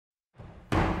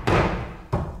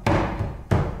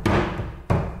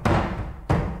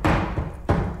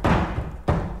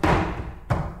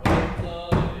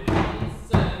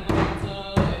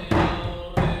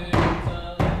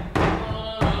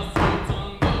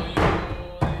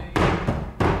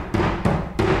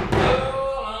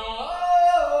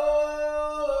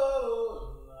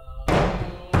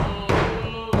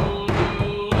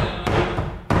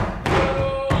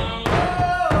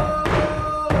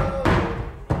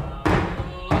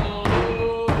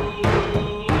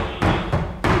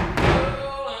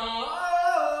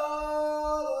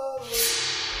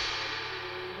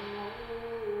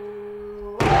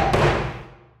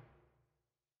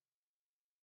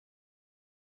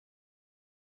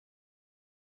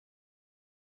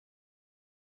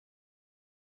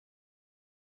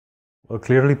Well,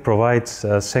 clearly provides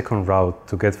a second route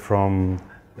to get from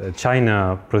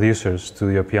China producers to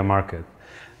the European market.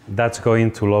 That's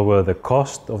going to lower the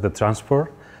cost of the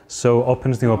transport, so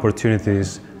opens new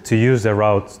opportunities to use the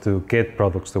route to get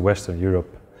products to Western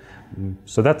Europe.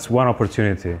 So that's one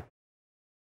opportunity.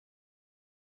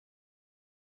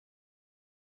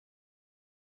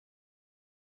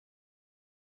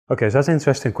 Okay, so that's an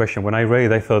interesting question. When I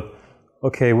read it, I thought,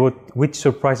 okay, which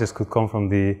surprises could come from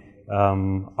the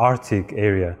Arctic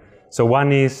area? So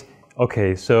one is,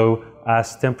 okay, so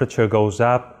as temperature goes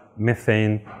up,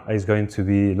 methane is going to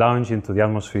be launched into the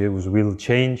atmosphere, which will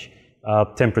change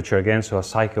temperature again, so a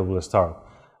cycle will start.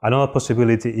 Another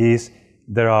possibility is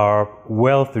there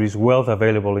is wealth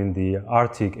available in the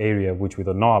Arctic area, which we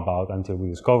don't know about until we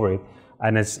discover it.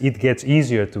 And as it gets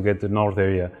easier to get the North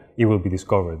area, it will be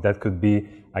discovered. That could be,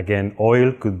 again,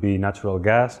 oil, could be natural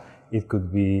gas, it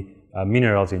could be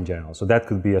minerals in general. So that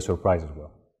could be a surprise as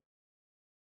well.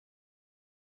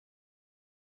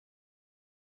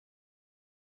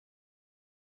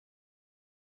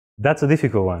 That's a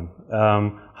difficult one.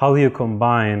 How do you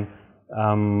combine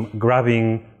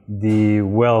grabbing the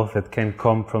wealth that can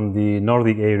come from the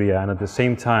Nordic area and at the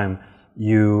same time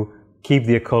you keep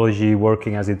the ecology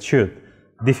working as it should?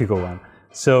 Difficult one.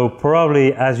 So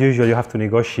probably, as usual, you have to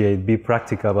negotiate, be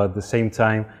practical, but at the same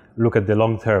time look at the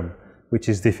long term, which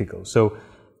is difficult. So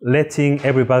letting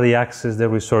everybody access their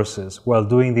resources while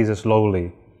doing this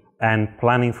slowly and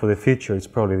planning for the future is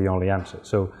probably the only answer.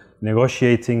 So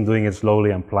negotiating, doing it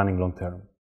slowly and planning long term.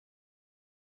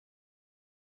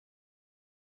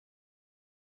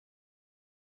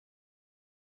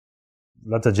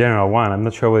 That's a general one. I'm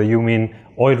not sure whether you mean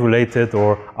oil related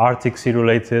or Arctic Sea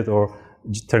related or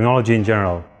technology in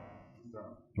general.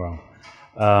 Well,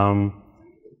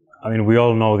 I mean, we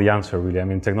all know the answer, really. I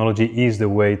mean, technology is the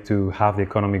way to have the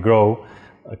economy grow.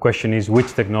 The question is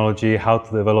which technology, how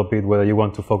to develop it, whether you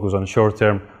want to focus on short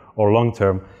term or long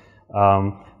term.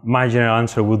 My general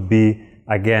answer would be,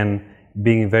 again,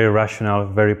 being very rational,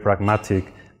 very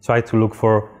pragmatic. Try to look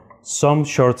for some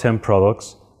short-term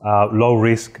products, low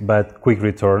risk but quick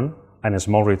return and a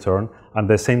small return. At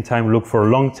the same time, look for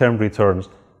long-term returns,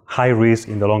 high risk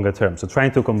in the longer term. So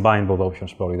trying to combine both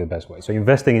options is probably the best way. So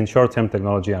investing in short-term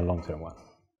technology and long-term one.